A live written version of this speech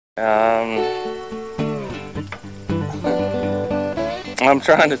I'm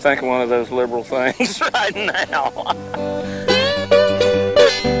trying to think of one of those liberal things right now.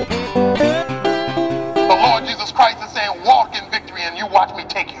 The Lord Jesus Christ is saying, walk in victory, and you watch me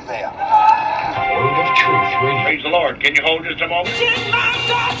take you there. Word of truth, radio. Praise the Lord. Can you hold just a moment?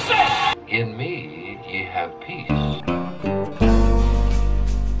 In me, ye have peace.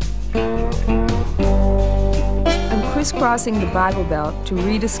 I'm crisscrossing the Bible Belt to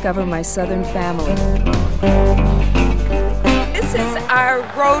rediscover my Southern family. This is our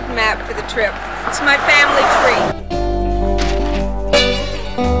road map for the trip. It's my family tree.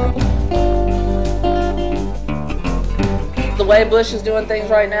 The way Bush is doing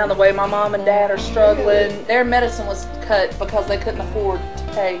things right now, the way my mom and dad are struggling, their medicine was cut because they couldn't afford to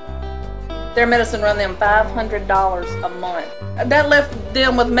pay. Their medicine run them $500 a month. That left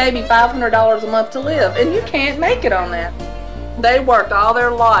them with maybe $500 a month to live, and you can't make it on that. They worked all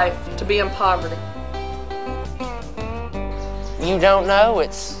their life to be in poverty. You don't know.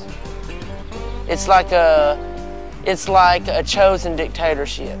 It's like a chosen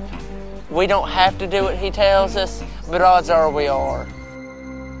dictatorship. We don't have to do what he tells us, but odds are we are.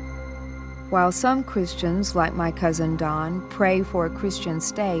 While some Christians, like my cousin Don, pray for a Christian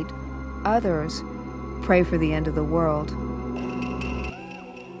state, others pray for the end of the world.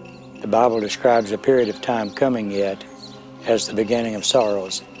 The Bible describes a period of time coming yet as the beginning of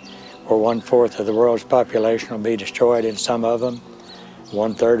sorrows, where 1/4 of the world's population will be destroyed in some of them,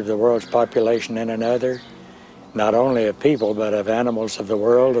 1/3 of the world's population in another, not only of people but of animals of the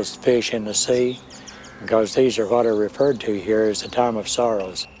world, as fish in the sea, because these are what are referred to here as the time of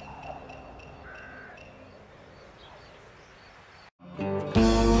sorrows.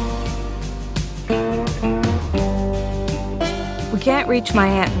 We can't reach my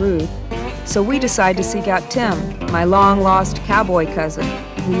Aunt Ruth, so we decide to seek out Tim, my long-lost cowboy cousin,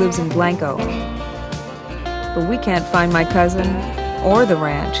 who lives in Blanco. But we can't find my cousin or the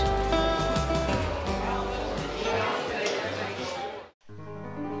ranch.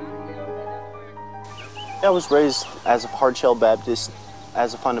 I was raised as a hard-shell Baptist,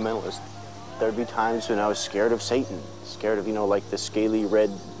 as a fundamentalist. There'd be times when I was scared of Satan, scared of, like the scaly red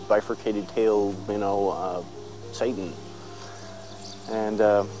bifurcated tail, Satan. And,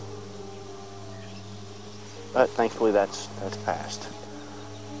 but thankfully that's passed.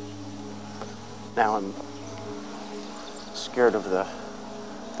 Now I'm scared of the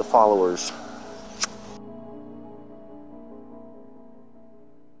followers